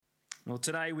Well,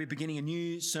 today we're beginning a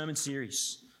new sermon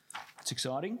series. It's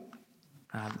exciting.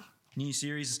 New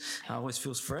series always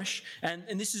feels fresh.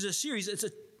 And this is a series, it's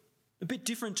a bit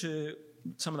different to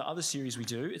some of the other series we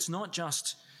do. It's not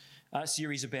just a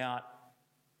series about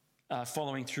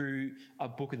following through a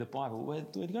book of the Bible.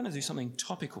 We're going to do something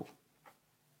topical.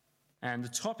 And the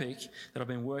topic that I've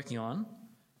been working on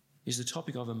is the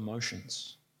topic of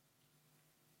emotions.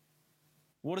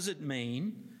 What does it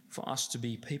mean for us to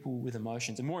be people with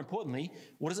emotions? And more importantly,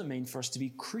 what does it mean for us to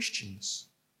be Christians,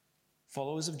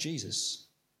 followers of Jesus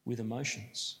with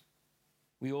emotions?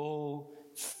 We all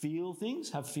feel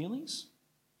things, have feelings.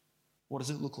 What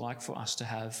does it look like for us to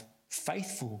have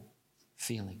faithful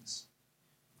feelings?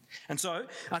 And so,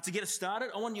 to get us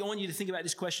started, I want you to think about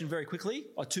this question very quickly,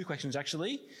 or two questions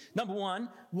actually. Number one,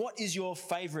 what is your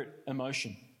favourite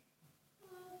emotion?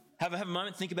 Have a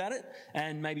moment, think about it,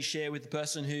 and maybe share with the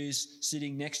person who's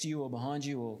sitting next to you or behind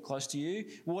you or close to you.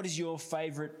 What is your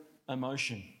favourite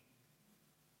emotion?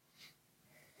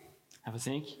 Have a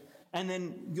think. And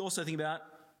then you also think about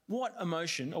what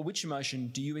emotion or which emotion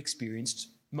do you experience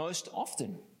most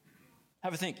often?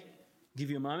 Have a think. I'll give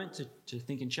you a moment to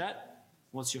think and chat.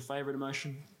 What's your favourite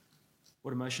emotion?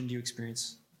 What emotion do you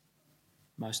experience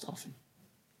most often?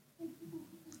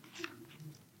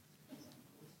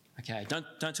 Okay,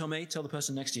 don't tell me, tell the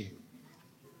person next to you.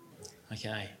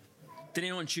 Okay. Did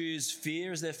anyone choose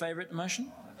fear as their favourite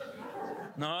emotion?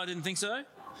 No, I didn't think so.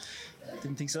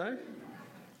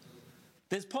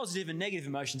 There's positive and negative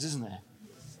emotions, isn't there?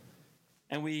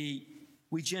 And we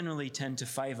generally tend to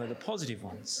favour the positive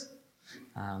ones.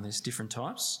 There's different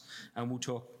types, and we'll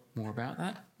talk more about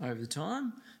that over the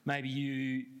time. Maybe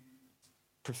you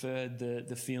preferred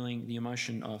the feeling, the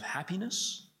emotion of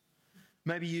happiness.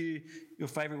 Maybe your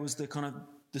favourite was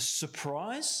the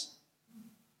surprise,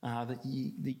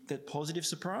 that positive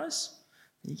surprise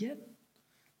that you get.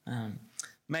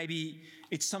 Maybe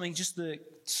it's something, just the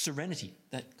serenity,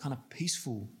 that kind of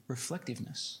peaceful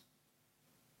reflectiveness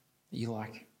that you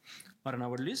like. I don't know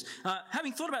what it is.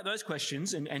 Having thought about those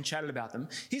questions and chatted about them,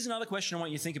 here's another question I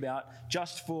want you to think about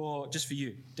just for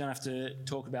you. Don't have to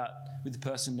talk about with the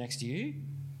person next to you.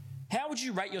 How would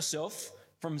you rate yourself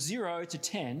from 0 to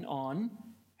 10 on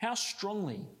how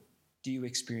strongly do you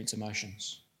experience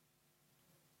emotions?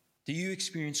 Do you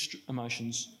experience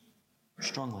emotions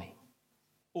strongly?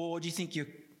 Or do you think you're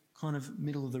kind of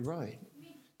middle of the road?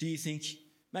 Do you think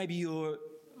maybe you're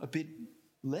a bit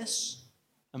less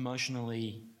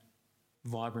emotionally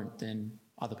vibrant than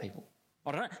other people?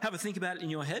 I don't know. Have a think about it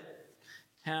in your head.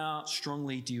 How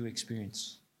strongly do you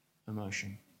experience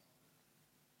emotion?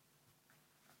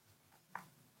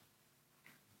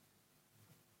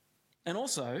 And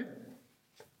also,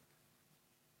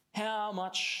 how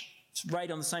much,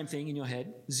 rate on the same thing in your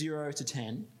head, 0 to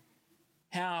 10,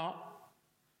 how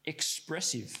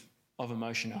expressive of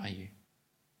emotion are you?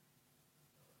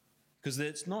 Because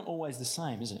it's not always the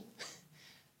same, is it?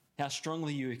 How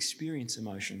strongly you experience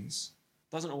emotions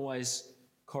doesn't always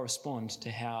correspond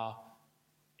to how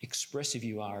expressive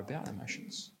you are about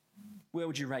emotions. Where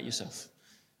would you rate yourself?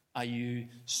 Are you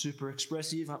super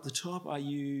expressive up the top? Are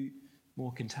you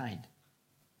more contained?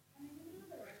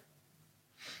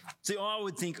 See, I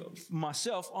would think of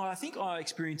myself, I think I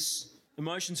experience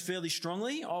emotions fairly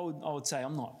strongly. I would say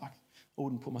I'm not, I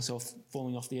wouldn't put myself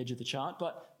falling off the edge of the chart,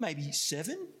 but maybe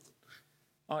 7.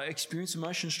 I experience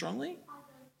emotions strongly,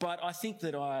 but I think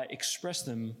that I express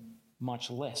them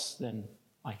much less than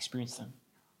I experience them.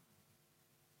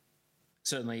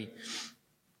 Certainly,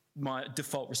 my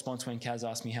default response when Kaz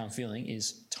asks me how I'm feeling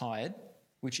is tired,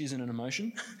 which isn't an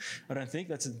emotion. I don't think.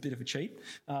 That's a bit of a cheat.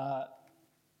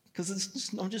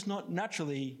 Because I'm just not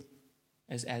naturally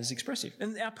as expressive.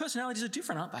 And our personalities are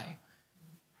different, aren't they?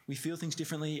 We feel things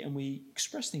differently and we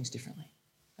express things differently.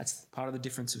 That's part of the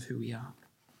difference of who we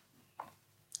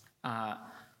are.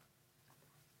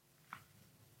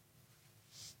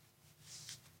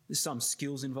 There's some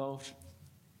skills involved.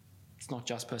 It's not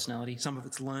just personality. Some of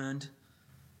it's learned.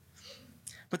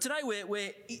 But today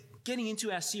we're getting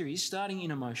into our series, starting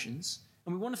in emotions,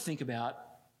 and we want to think about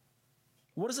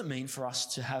what does it mean for us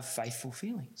to have faithful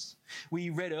feelings? We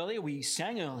read earlier, we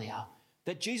sang earlier,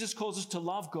 that Jesus calls us to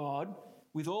love God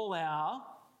with all our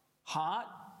heart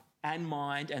and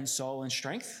mind and soul and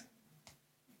strength,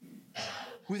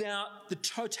 without the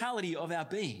totality of our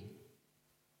being,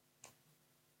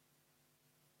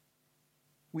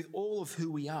 with all of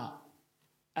who we are.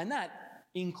 And that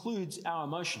includes our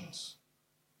emotions,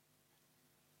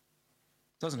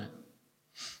 doesn't it?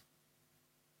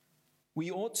 We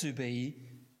ought to be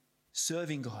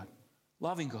serving God,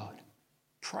 loving God,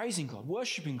 praising God,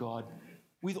 worshipping God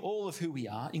with all of who we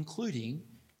are, including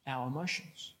our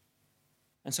emotions.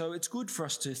 And so it's good for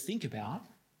us to think about,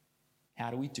 how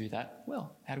do we do that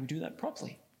well? How do we do that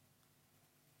properly?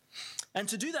 And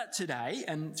to do that today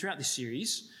and throughout this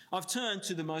series, I've turned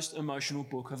to the most emotional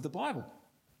book of the Bible,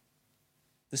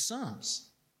 the Psalms.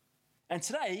 And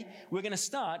today we're going to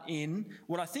start in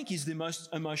what I think is the most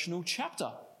emotional chapter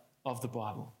of the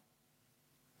Bible.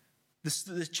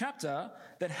 The chapter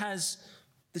that's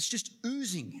just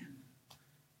oozing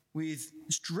with,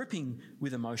 it's dripping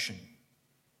with emotion.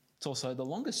 It's also the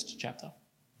longest chapter.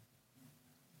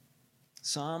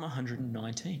 Psalm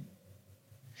 119.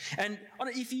 And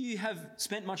if you have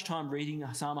spent much time reading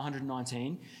Psalm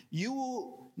 119, you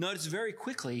will notice very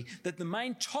quickly that the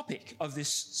main topic of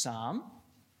this psalm,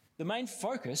 the main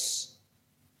focus,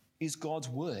 is God's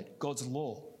word, God's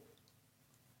law.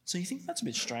 So you think that's a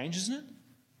bit strange, isn't it?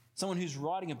 Someone who's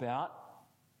writing about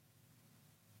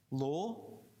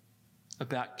law,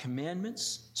 about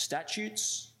commandments,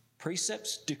 statutes,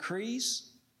 precepts,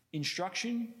 decrees,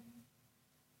 instruction.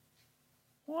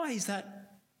 Why is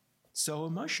that so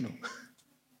emotional?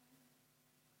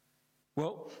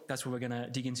 Well, that's what we're going to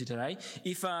dig into today.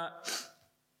 If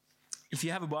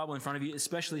you have a Bible in front of you,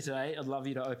 especially today, I'd love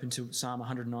you to open to Psalm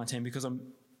 119 because I'm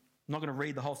not going to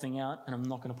read the whole thing out and I'm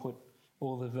not going to put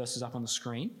all the verses up on the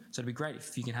screen. So it'd be great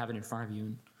if you can have it in front of you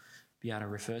and be able to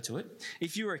refer to it.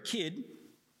 If you were a kid,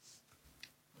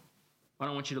 I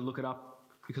don't want you to look it up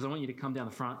because I want you to come down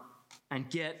the front and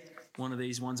get one of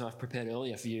these ones I've prepared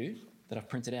earlier for you that I've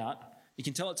printed out. You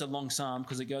can tell it's a long psalm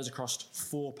because it goes across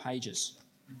 4 pages,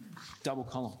 double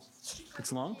column.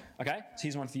 It's long. Okay, so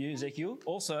here's one for you, Ezekiel.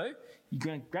 Also, you're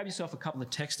going to grab yourself a couple of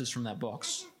texters from that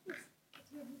box.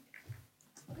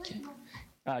 Okay.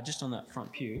 Just on that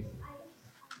front pew,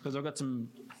 because I've got some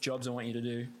jobs I want you to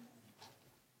do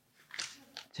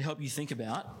to help you think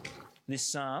about this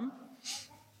psalm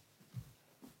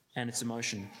and its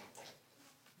emotion,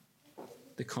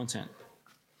 the content.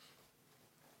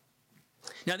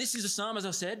 Now, this is a psalm, as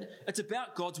I said, it's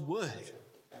about God's word.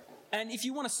 And if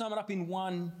you want to sum it up in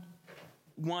one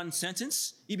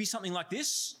sentence, it'd be something like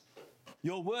this: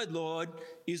 your word, Lord,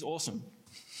 is awesome.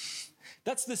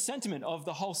 That's the sentiment of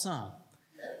the whole psalm.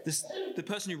 The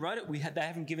person who wrote it, they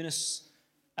haven't given us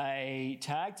a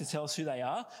tag to tell us who they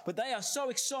are, but they are so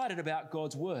excited about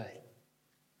God's word.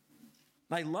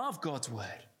 They love God's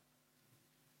word.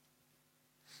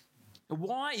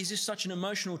 Why is this such an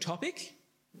emotional topic?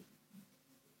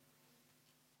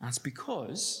 That's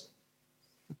because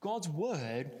God's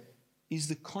word is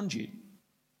the conduit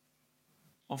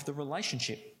of the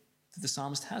relationship that the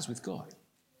psalmist has with God.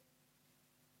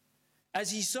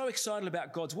 As he's so excited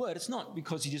about God's word, it's not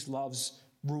because he just loves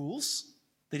rules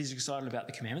that he's excited about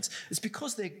the commandments. It's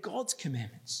because they're God's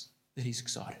commandments that he's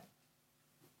excited.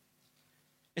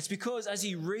 It's because as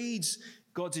he reads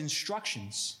God's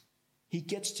instructions, he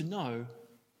gets to know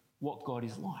what God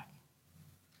is like,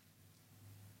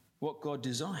 what God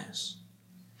desires.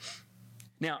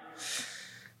 Now,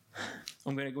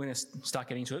 we're going to start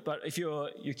getting to it, but if your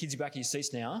kids are back in your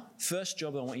seats now, first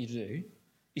job I want you to do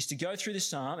is to go through this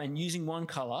psalm and using one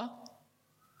colour,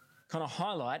 kind of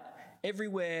highlight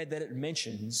everywhere that it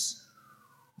mentions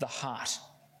the heart.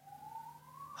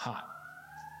 Heart.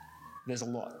 There's a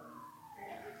lot.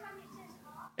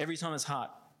 Every time it's heart,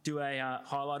 do a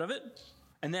highlight of it.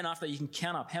 And then after that, you can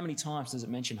count up how many times does it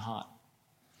mention heart.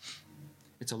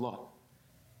 It's a lot.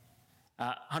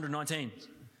 119,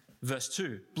 verse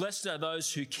 2. Blessed are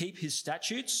those who keep his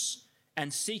statutes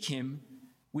and seek him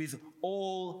with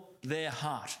all their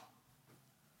heart.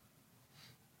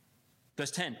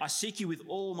 Verse 10, I seek you with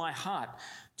all my heart.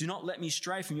 Do not let me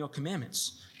stray from your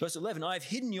commandments. Verse 11, I have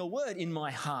hidden your word in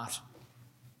my heart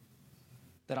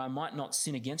that I might not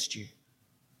sin against you.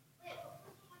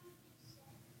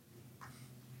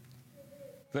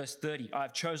 Verse 30, I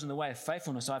have chosen the way of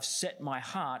faithfulness. I have set my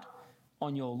heart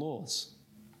on your laws.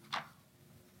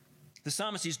 The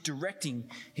psalmist is directing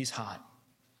his heart.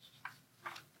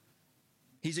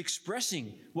 He's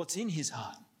expressing what's in his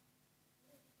heart.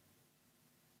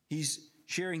 He's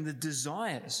sharing the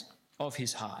desires of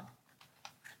his heart,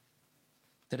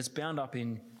 that it's bound up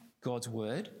in God's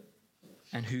word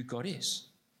and who God is.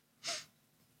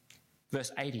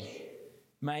 Verse 80,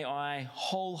 may I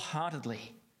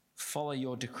wholeheartedly follow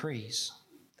your decrees,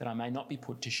 that I may not be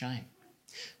put to shame.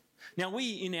 Now,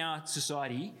 we in our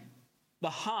society, the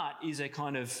heart is a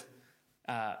kind of,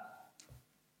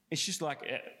 it's just like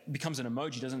it becomes an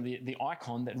emoji, doesn't it? The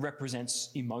icon that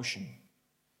represents emotion.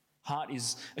 Heart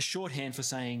is a shorthand for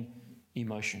saying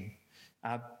emotion.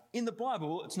 In the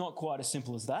Bible, it's not quite as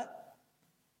simple as that.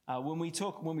 When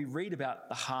we read about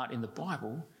the heart in the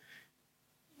Bible,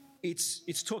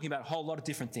 it's talking about a whole lot of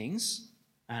different things.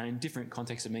 And in different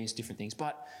contexts, it means different things.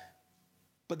 But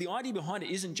the idea behind it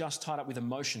isn't just tied up with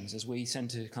emotions, as we tend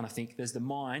to kind of think. There's the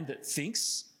mind that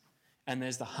thinks, and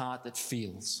there's the heart that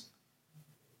feels.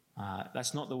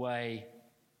 That's not the way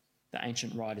the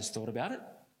ancient writers thought about it.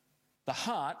 The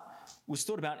heart was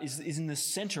thought about is in the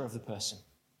centre of the person.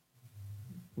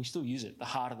 We still use it. The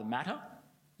heart of the matter.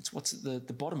 It's what's at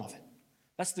the bottom of it.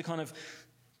 That's the kind of,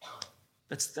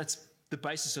 that's the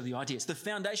basis of the idea. It's the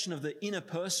foundation of the inner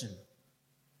person.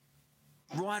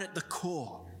 Right at the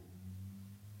core.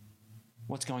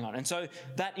 What's going on? And so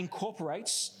that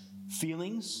incorporates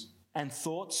feelings and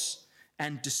thoughts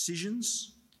and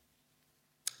decisions.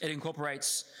 It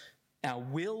incorporates our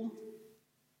will,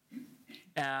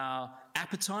 our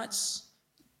appetites.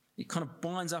 It kind of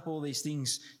binds up all these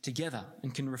things together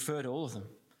and can refer to all of them.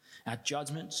 Our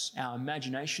judgments, our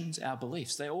imaginations, our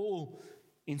beliefs, they all,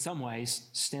 in some ways,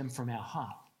 stem from our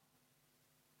heart.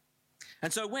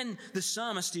 And so when the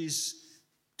psalmist is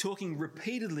talking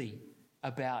repeatedly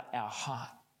about our heart,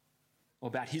 or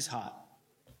about his heart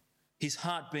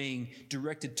being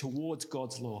directed towards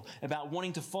God's law, about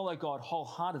wanting to follow God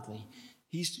wholeheartedly,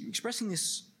 he's expressing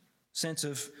this sense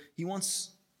of he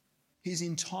wants his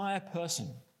entire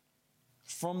person,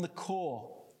 from the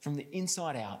core, from the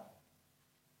inside out,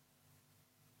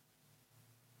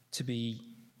 to be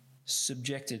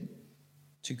subjected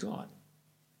to God,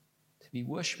 to be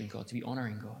worshipping God, to be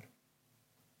honouring God.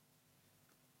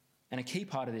 And a key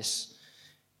part of this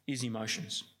is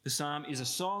emotions. The psalm is a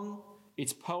song,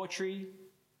 it's poetry,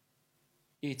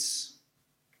 is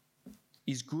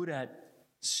good at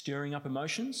stirring up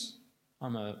emotions.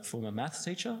 I'm a former maths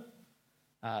teacher.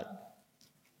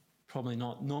 Probably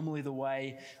not normally the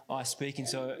way I speak in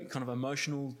so kind of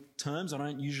emotional terms. I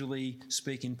don't usually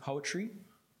speak in poetry.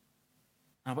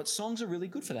 But songs are really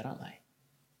good for that, aren't they?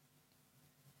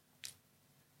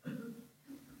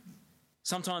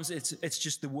 Sometimes it's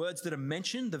just the words that are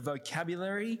mentioned, the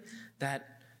vocabulary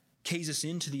that keys us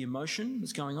into the emotion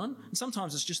that's going on. And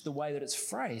sometimes it's just the way that it's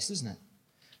phrased, isn't it?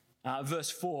 Verse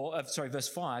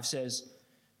 5 says,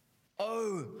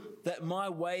 "Oh, that my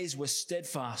ways were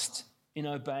steadfast in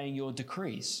obeying your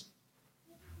decrees."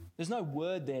 There's no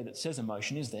word there that says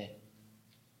emotion, is there?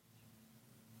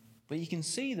 But you can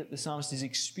see that the psalmist is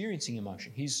experiencing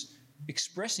emotion. He's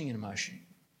expressing an emotion.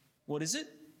 What is it?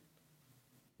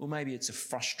 Well, maybe it's a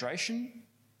frustration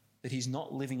that he's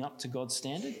not living up to God's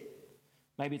standard.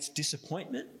 Maybe it's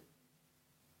disappointment.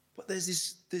 But there's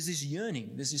this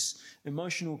yearning, there's this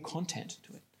emotional content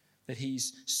to it that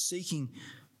he's seeking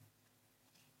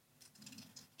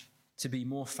to be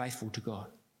more faithful to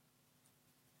God.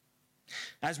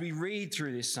 As we read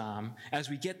through this psalm, as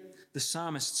we get the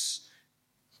psalmist's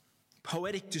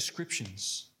poetic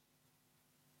descriptions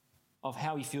of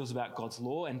how he feels about God's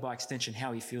law, and by extension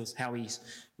how he's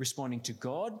responding to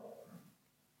God,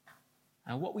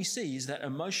 and what we see is that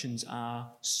emotions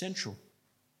are central.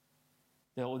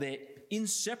 They're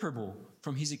inseparable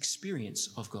from his experience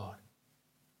of God.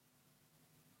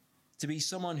 To be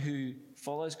someone who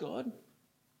follows God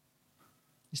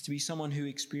is to be someone who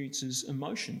experiences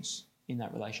emotions in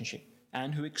that relationship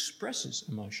and who expresses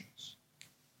emotions.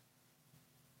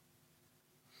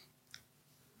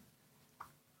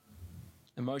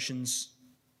 Emotions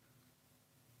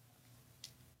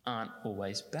aren't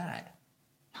always bad.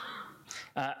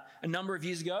 A number of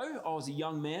years ago, I was a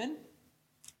young man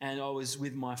and I was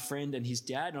with my friend and his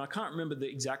dad, and I can't remember the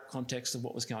exact context of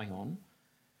what was going on.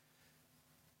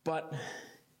 But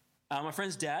my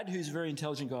friend's dad, who's a very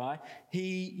intelligent guy,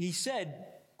 he said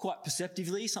quite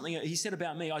perceptively something he said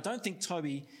about me. I don't think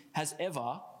Toby has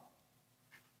ever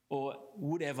or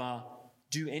would ever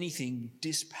do anything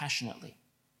dispassionately.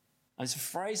 And it's a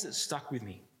phrase that stuck with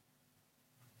me.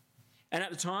 And at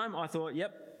the time, I thought,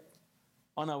 yep,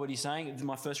 I know what he's saying. It was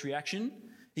my first reaction.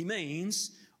 He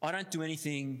means I don't do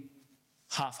anything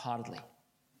half-heartedly.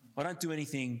 I don't do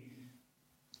anything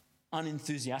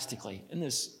unenthusiastically. And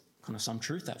there's kind of some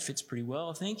truth that fits pretty well,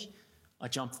 I think. I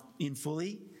jump in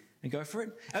fully and go for it.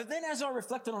 And then as I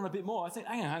reflected on it a bit more, I think,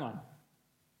 hang on.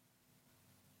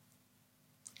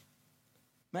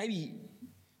 Maybe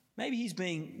he's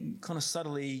being kind of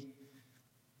subtly,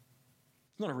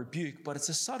 not a rebuke, but it's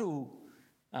a subtle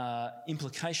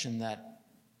implication that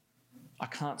I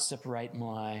can't separate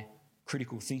my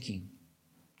critical thinking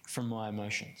from my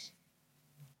emotions.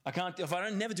 If I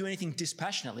never do anything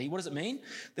dispassionately, what does it mean?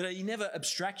 That you never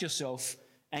abstract yourself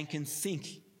and can think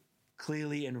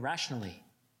clearly and rationally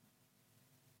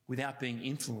without being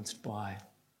influenced by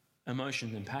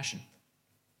emotion and passion.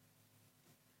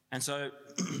 And so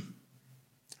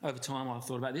over time I've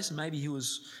thought about this, and maybe it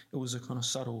was a kind of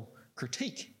subtle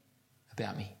critique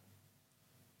about me.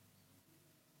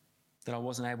 that I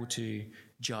wasn't able to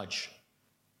judge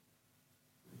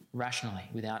rationally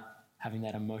without having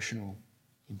that emotional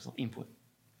input.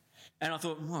 And I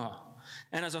thought,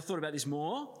 and as I thought about this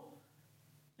more,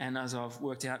 and as I've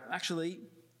worked out, actually,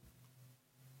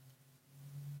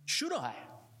 should I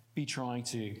be trying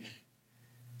to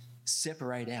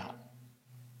separate out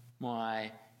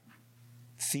my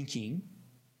thinking,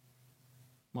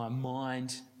 my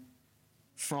mind,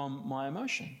 from my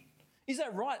emotion? Is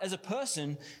that right as a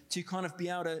person to kind of be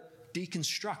able to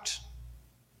deconstruct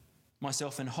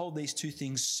myself and hold these two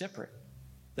things separate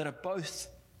that are both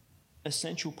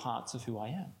essential parts of who I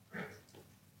am?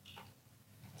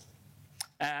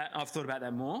 I've thought about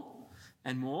that more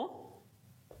and more.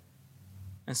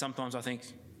 And sometimes I think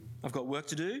I've got work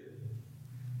to do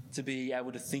to be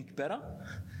able to think better,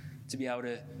 to be able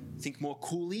to think more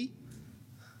coolly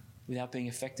without being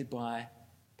affected by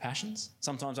passions.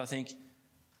 Sometimes I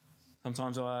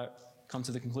come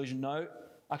to the conclusion, no,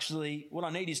 actually what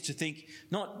I need is to think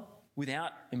not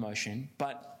without emotion,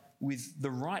 but with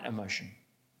the right emotion,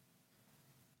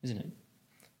 isn't it?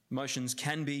 Emotions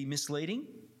can be misleading,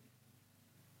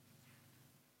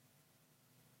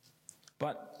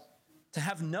 but to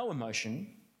have no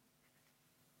emotion,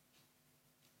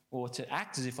 or to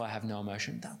act as if I have no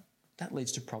emotion, that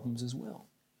leads to problems as well.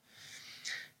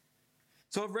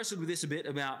 So I've wrestled with this a bit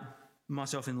about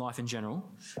myself in life in general.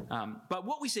 But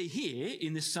what we see here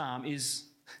in this psalm is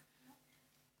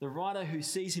the writer who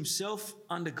sees himself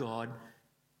under God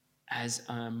as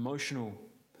an emotional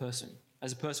person,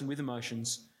 as a person with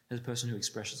emotions, as a person who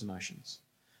expresses emotions.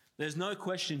 There's no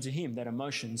question to him that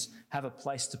emotions have a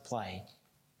place to play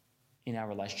in our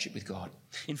relationship with God.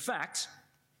 In fact,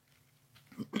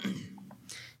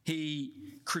 he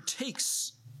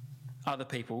critiques other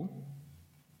people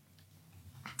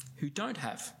who don't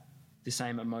have the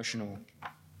same emotional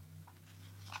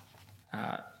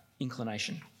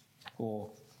inclination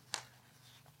or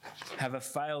have a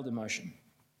failed emotion.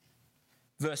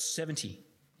 Verse 70,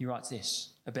 he writes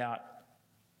this about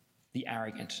the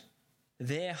arrogant.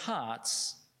 Their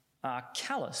hearts are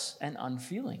callous and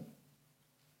unfeeling,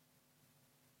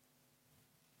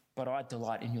 but I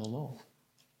delight in your law.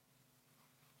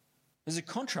 There's a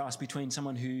contrast between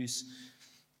someone who's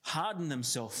hardened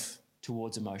themselves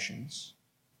towards emotions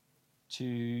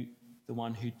to the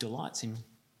one who delights in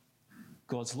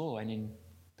God's law and in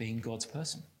being God's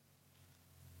person.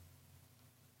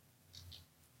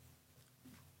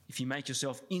 If you make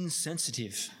yourself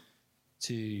insensitive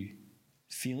to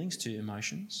feelings, to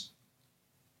emotions,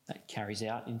 that carries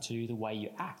out into the way you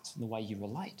act and the way you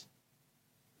relate.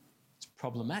 It's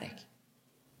problematic.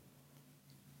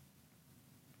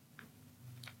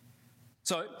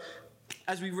 So,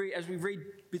 as we read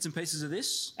bits and pieces of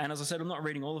this, and as I said, I'm not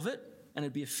reading all of it, and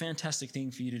it'd be a fantastic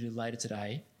thing for you to do later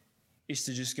today, is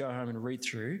to just go home and read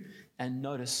through and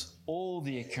notice all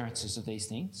the occurrences of these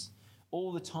things,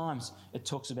 all the times it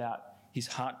talks about his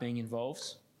heart being involved,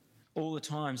 all the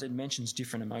times it mentions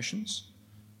different emotions.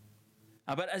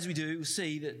 But as we do, we'll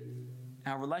see that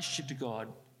our relationship to God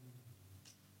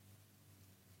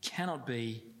cannot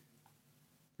be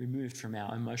removed from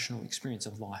our emotional experience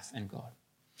of life and God.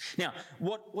 Now,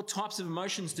 what types of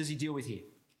emotions does he deal with here?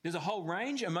 There's a whole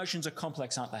range. Emotions are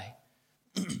complex, aren't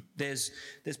they? There's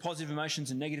positive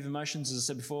emotions and negative emotions, as I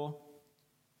said before.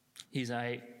 Here's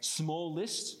a small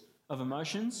list of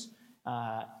emotions.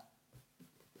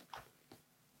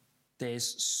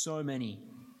 There's so many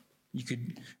you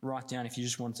could write down if you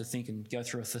just wanted to think and go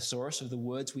through a thesaurus of the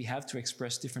words we have to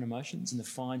express different emotions and the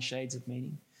fine shades of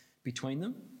meaning between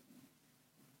them.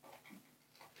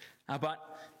 But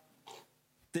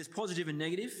there's positive and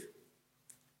negative,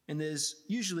 and there's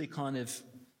usually kind of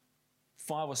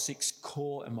 5 or 6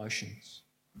 core emotions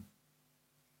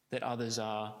that others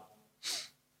are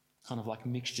kind of like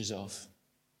mixtures of.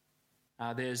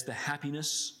 There's the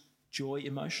happiness, joy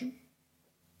emotion,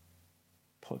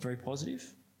 very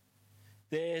positive.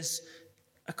 There's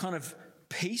a kind of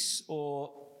peace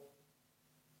or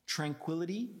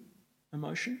tranquility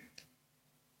emotion.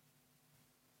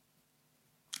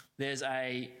 There's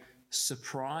a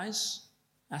surprise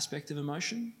aspect of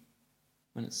emotion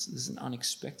when there's an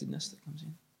unexpectedness that comes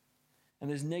in. And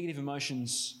there's negative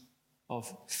emotions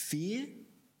of fear,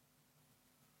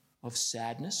 of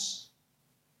sadness,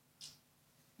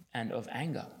 and of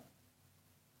anger.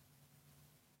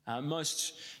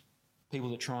 Most people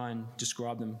that try and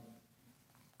describe them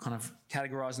kind of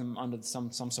categorise them under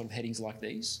some sort of headings like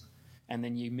these, and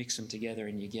then you mix them together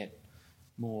and you get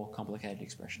more complicated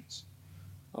expressions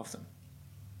of them.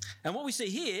 And what we see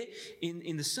here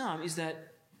in the psalm is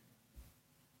that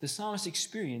the psalmist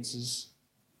experiences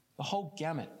the whole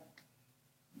gamut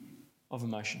of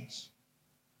emotions.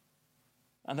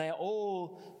 And they are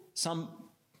all some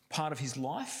part of his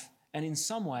life and in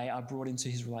some way are brought into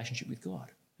his relationship with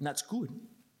God. And that's good.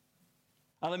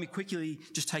 Let me quickly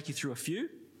just take you through a few.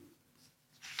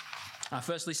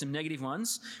 Firstly, some negative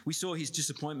ones. We saw his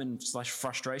disappointment /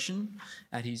 frustration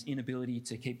at his inability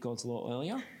to keep God's law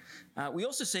earlier. We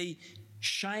also see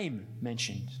shame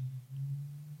mentioned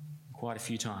quite a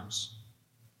few times.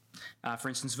 For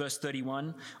instance, verse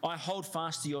 31, I hold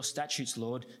fast to your statutes,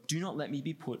 Lord. Do not let me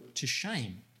be put to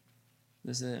shame.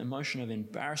 There's an emotion of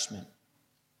embarrassment.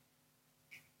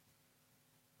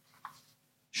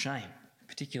 Shame,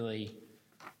 particularly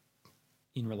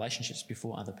in relationships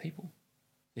before other people,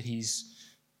 that he's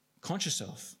conscious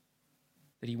of,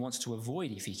 that he wants to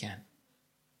avoid if he can.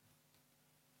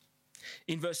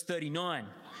 In verse 39,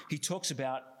 he talks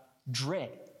about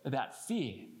dread, about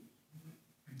fear.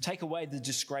 Take away the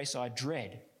disgrace I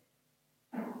dread,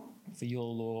 for your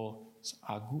laws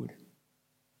are good.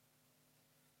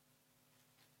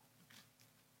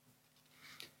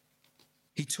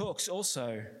 He talks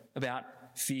also about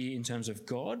fear in terms of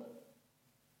God.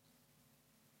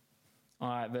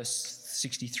 Verse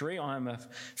 63, I am a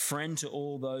friend to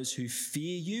all those who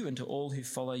fear you and to all who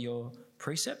follow your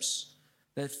precepts.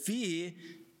 That fear,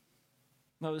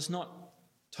 no, it's not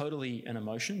totally an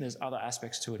emotion. There's other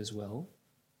aspects to it as well.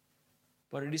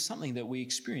 But it is something that we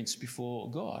experience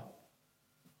before God,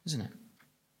 isn't it?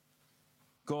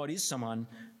 God is someone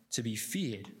to be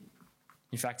feared.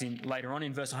 In fact, later on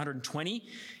in verse 120,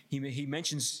 he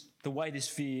mentions the way this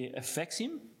fear affects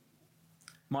him.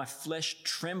 My flesh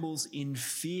trembles in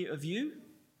fear of you.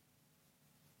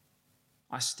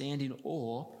 I stand in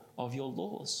awe of your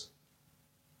laws.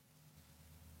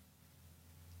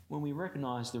 When we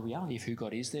recognize the reality of who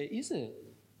God is, there is a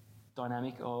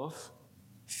dynamic of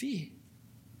fear.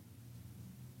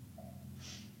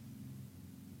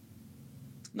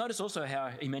 Notice also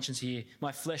how he mentions here,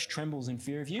 my flesh trembles in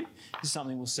fear of you. This is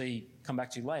something we'll see, come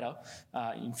back to later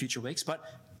in future weeks. But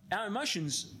our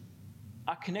emotions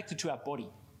are connected to our body.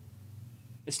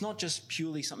 It's not just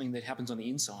purely something that happens on the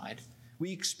inside.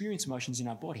 We experience emotions in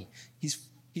our body.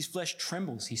 His flesh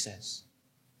trembles, he says.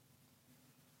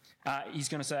 He's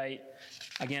going to say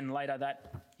again later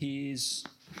that his,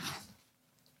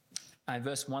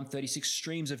 verse 136,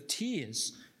 streams of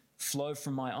tears flow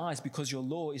from my eyes because your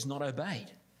law is not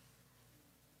obeyed.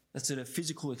 That's a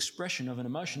physical expression of an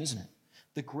emotion, isn't it?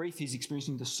 The grief he's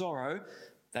experiencing, the sorrow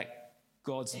that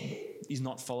God is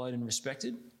not followed and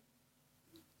respected.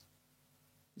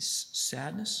 This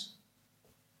sadness.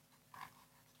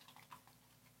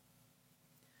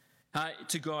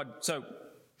 To God, so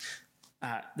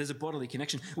there's a bodily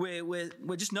connection.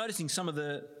 We're just noticing some of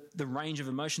the range of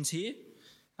emotions here.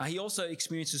 He also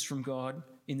experiences from God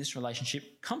in this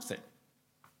relationship comfort.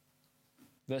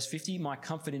 Verse 50, my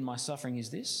comfort in my suffering is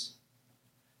this: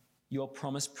 your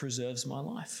promise preserves my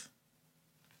life.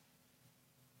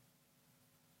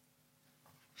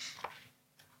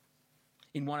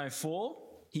 In 104,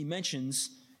 he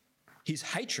mentions his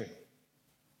hatred.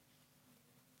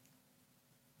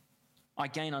 I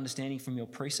gain understanding from your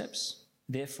precepts,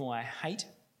 therefore I hate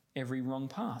every wrong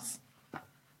path.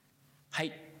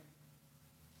 Hate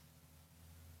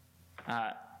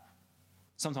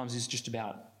sometimes is just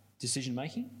about decision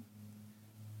making.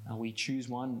 We choose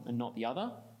one and not the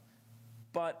other.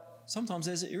 But sometimes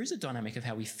there is a dynamic of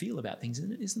how we feel about things,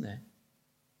 isn't there?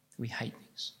 We hate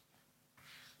things.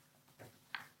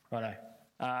 Righto.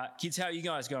 Kids, how are you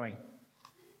guys going?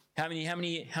 How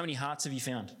many hearts have you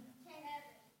found?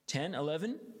 10,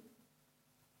 11?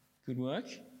 Good work.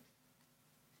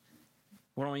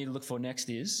 What I want you to look for next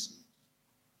is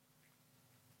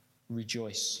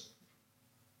rejoice.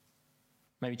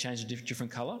 Maybe change a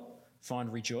different colour.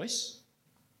 Find rejoice.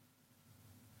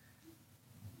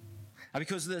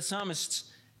 Because the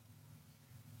psalmist,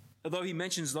 although he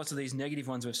mentions lots of these negative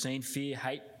ones we've seen, fear,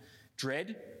 hate,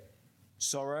 dread,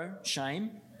 sorrow,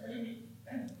 shame,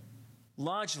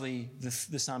 largely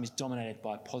the psalm is dominated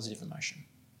by positive emotion.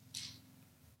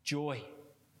 Joy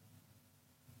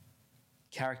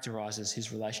characterises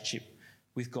his relationship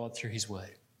with God through his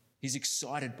word. He's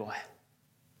excited by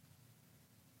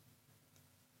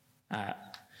it.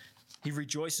 He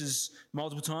rejoices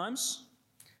multiple times,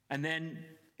 and then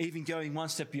even going one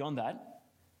step beyond that,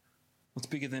 what's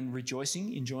bigger than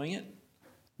rejoicing, enjoying it?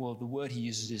 Well, the word he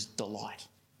uses is delight.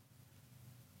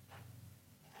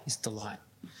 It's delight.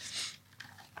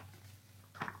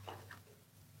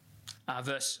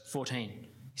 Verse 14, he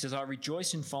says, I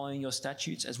rejoice in following your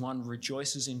statutes as one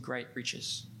rejoices in great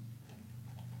riches.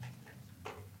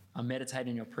 I meditate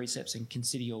on your precepts and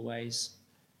consider your ways.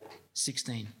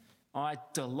 16, I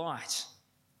delight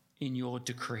in your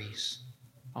decrees.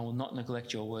 I will not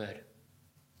neglect your word.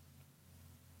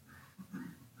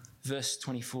 Verse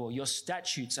 24, your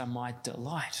statutes are my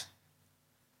delight.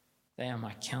 They are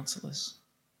my counselors.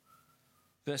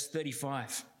 Verse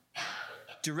 35,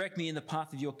 direct me in the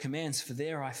path of your commands, for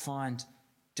there I find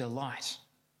delight.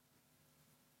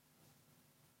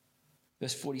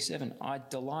 Verse 47, I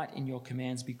delight in your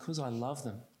commands because I love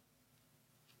them.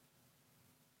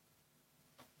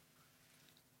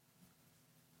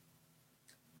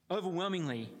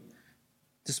 Overwhelmingly,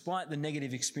 despite the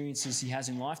negative experiences he has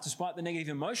in life, despite the negative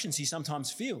emotions he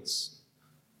sometimes feels,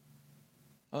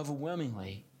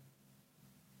 overwhelmingly,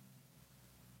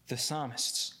 the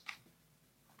psalmist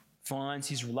finds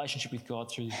his relationship with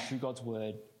God through God's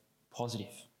word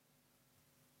positive.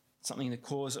 Something the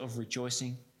cause of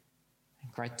rejoicing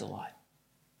and great delight.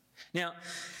 Now,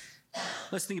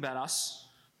 let's think about us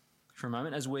for a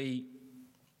moment as we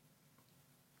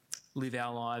live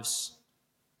our lives,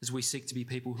 as we seek to be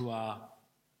people who are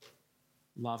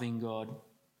loving God,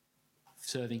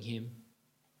 serving him.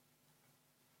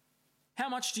 How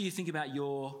much do you think about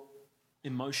your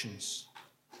emotions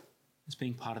as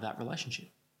being part of that relationship?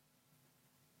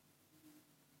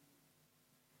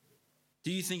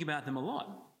 Do you think about them a lot?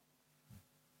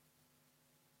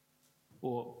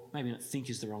 Or maybe not think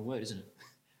is the wrong word, isn't it?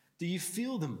 Do you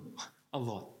feel them a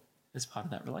lot as part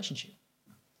of that relationship?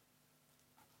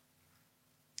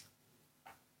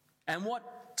 And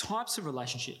what types of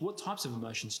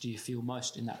emotions do you feel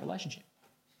most in that relationship?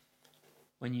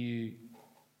 When you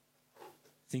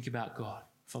think about God,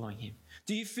 following him.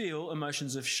 Do you feel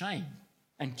emotions of shame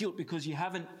and guilt because you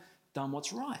haven't done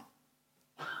what's right?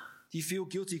 Do you feel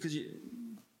guilty because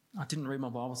I didn't read my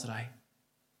Bible today?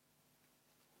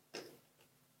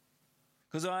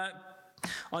 Because I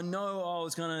know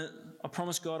I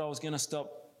promised God I was going to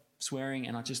stop swearing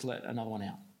and I just let another one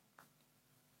out.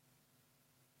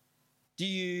 Do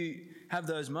you have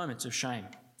those moments of shame?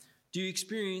 Do you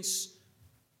experience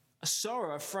a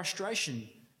sorrow, a frustration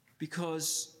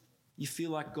because you feel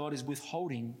like God is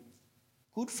withholding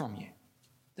good from you?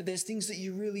 That there's things that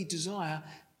you really desire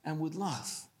and would love?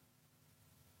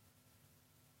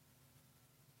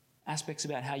 Aspects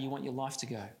about how you want your life to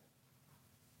go.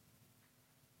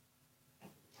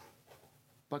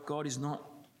 But God is not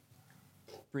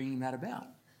bringing that about.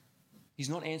 He's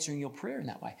not answering your prayer in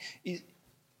that way. Is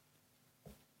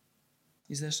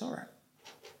there sorrow?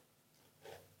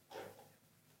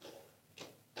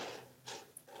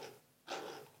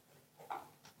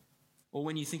 Or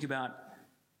when you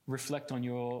reflect on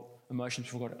your emotions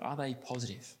before God, are they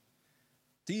positive?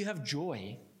 Do you have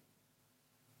joy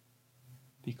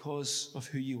because of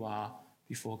who you are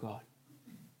before God?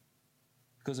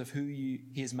 Because of who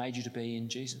He has made you to be in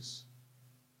Jesus?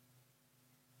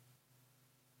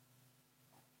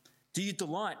 Do you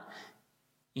delight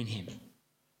in Him?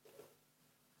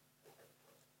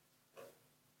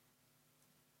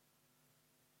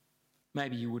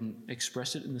 Maybe you wouldn't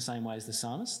express it in the same way as the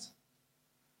psalmist.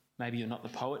 Maybe you're not the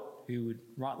poet who would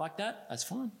write like that. That's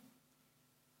fine.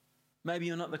 Maybe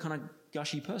you're not the kind of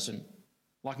gushy person.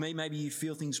 Like me, maybe you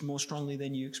feel things more strongly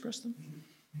than you express them.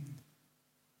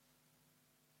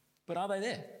 But are they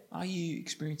there? Are you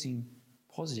experiencing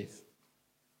positive?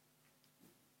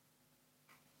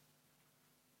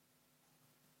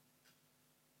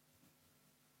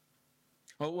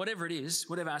 Well, whatever it is,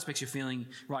 whatever aspects you're feeling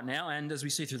right now, and as we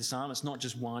see through the psalm, it's not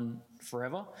just one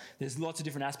forever. There's lots of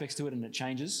different aspects to it and it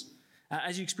changes.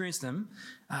 As you experience them,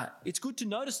 it's good to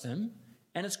notice them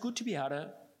and it's good to be able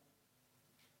to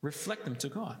reflect them to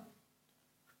God.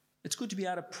 It's good to be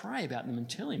able to pray about them and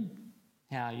tell Him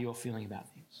how you're feeling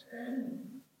about things.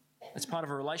 That's part of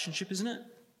a relationship, isn't it?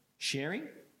 Sharing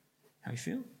how you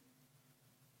feel.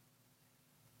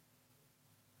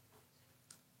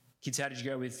 Kids, how did you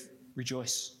go with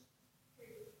rejoice?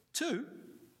 2?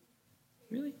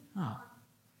 Really? I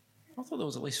thought there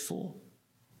was at least 4.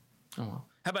 Oh well.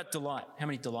 How about delight? How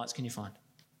many delights can you find?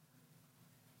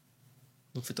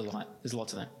 Look for delight. There's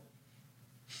lots of them.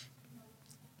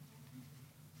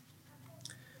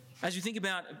 As you think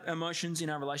about emotions in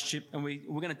our relationship, and we're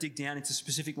going to dig down into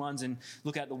specific ones and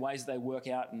look at the ways they work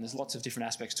out, and there's lots of different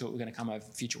aspects to it. We're going to come over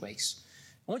future weeks.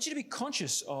 I want you to be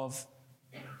conscious of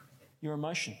your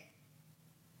emotion.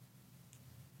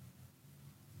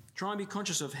 Try and be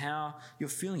conscious of how you're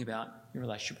feeling about your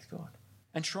relationship with God.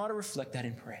 And try to reflect that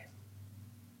in prayer.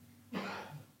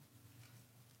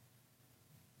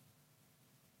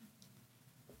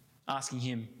 Asking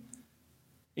Him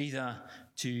either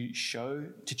to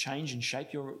change and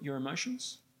shape your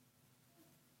emotions.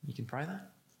 You can pray that.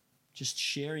 Just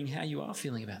sharing how you are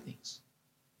feeling about things.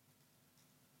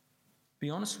 Be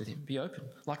honest with him. Be open,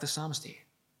 like the psalmist here.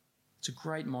 It's a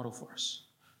great model for us.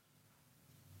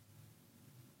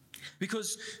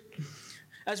 Because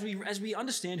as we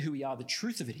understand who we are, the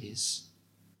truth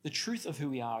of who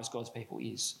we are as God's people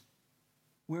is,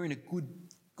 we're in a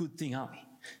good thing, aren't we?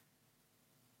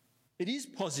 It is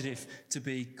positive to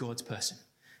be God's person,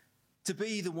 to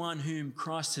be the one whom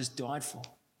Christ has died for,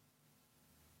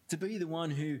 to be the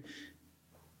one who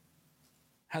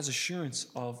has assurance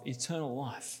of eternal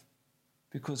life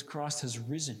because Christ has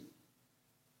risen,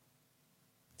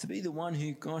 to be the one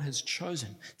who God has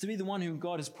chosen, to be the one whom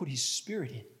God has put his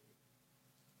Spirit in.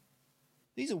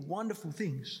 These are wonderful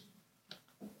things.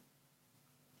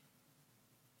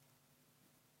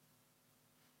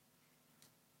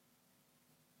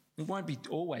 It won't be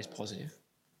always positive,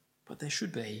 but there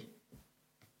should be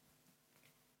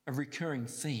a recurring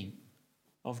theme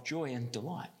of joy and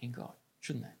delight in God,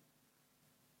 shouldn't there?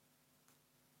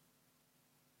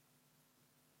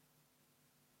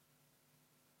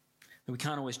 We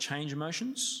can't always change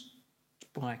emotions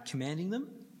by commanding them.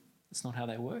 That's not how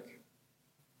they work.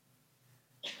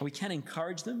 But we can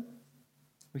encourage them.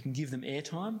 We can give them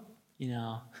airtime in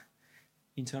our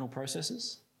internal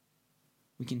processes.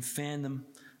 We can fan them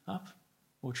up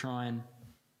or try and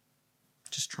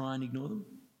ignore them.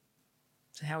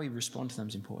 So how we respond to them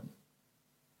is important.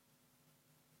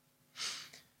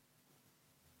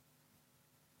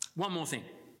 One more thing.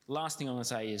 Last thing I want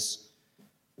to say is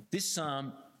this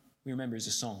psalm, we remember, is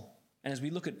a song. And as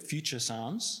we look at future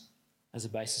psalms as a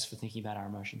basis for thinking about our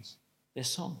emotions, they're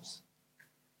songs.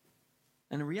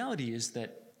 And the reality is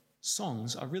that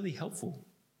songs are really helpful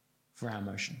for our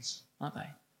emotions, aren't they?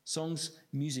 Songs,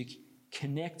 music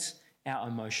connect our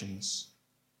emotions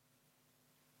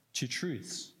to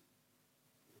truths.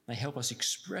 They help us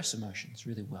express emotions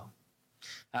really well.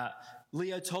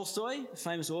 Leo Tolstoy, a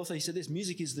famous author, he said this: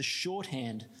 music is the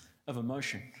shorthand of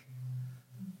emotion.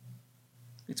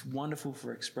 It's wonderful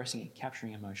for expressing and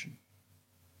capturing emotion.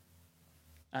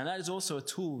 And that is also a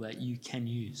tool that you can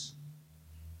use.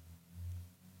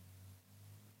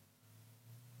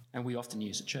 And we often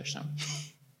use at church, don't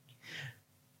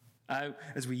we?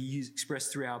 As we express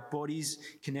through our bodies,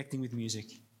 connecting with music,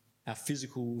 our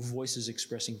physical voices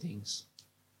expressing things,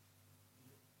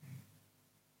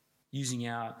 using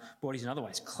our bodies in other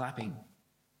ways, clapping,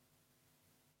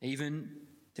 even,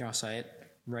 dare I say it,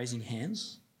 raising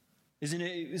hands. Is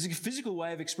a physical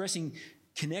way of expressing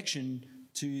connection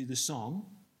to the song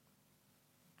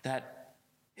that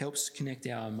helps connect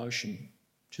our emotion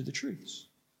to the truths.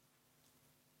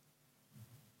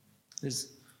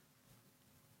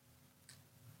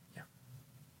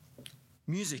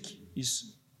 Music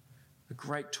is a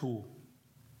great tool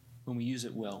when we use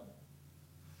it well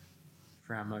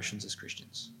for our emotions as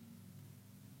Christians.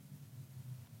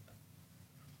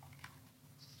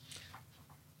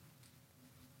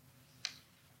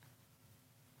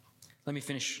 Let me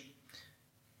finish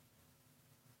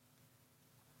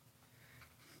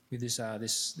with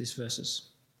these verses.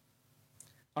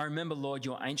 I remember, Lord,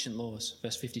 your ancient laws,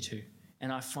 verse 52,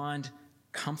 and I find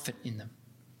comfort in them.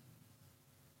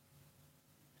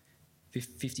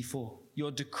 54,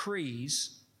 your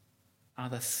decrees are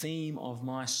the theme of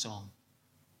my song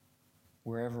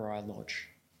wherever I lodge.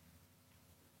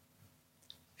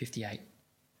 58,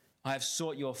 I have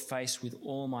sought your face with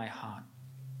all my heart.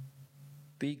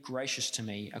 Be gracious to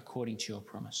me according to your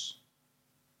promise.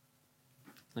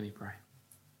 Let me pray.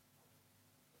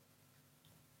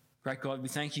 Great God, we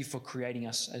thank you for creating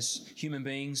us as human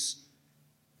beings,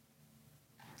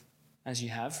 as you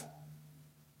have,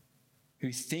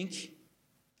 who think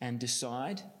and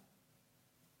decide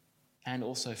and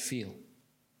also feel.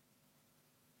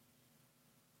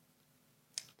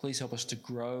 Please help us to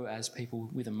grow as people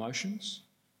with emotions,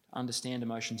 to understand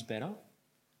emotions better,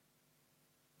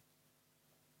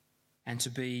 and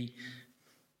to be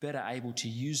better able to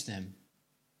use them,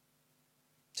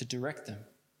 to direct them,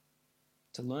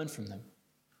 to learn from them,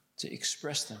 to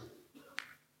express them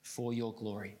for your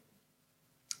glory.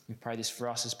 We pray this for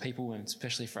us as people and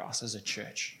especially for us as a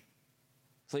church.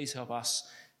 Please help us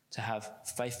to have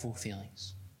faithful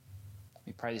feelings.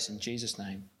 We pray this in Jesus'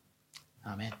 name.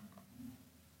 Amen.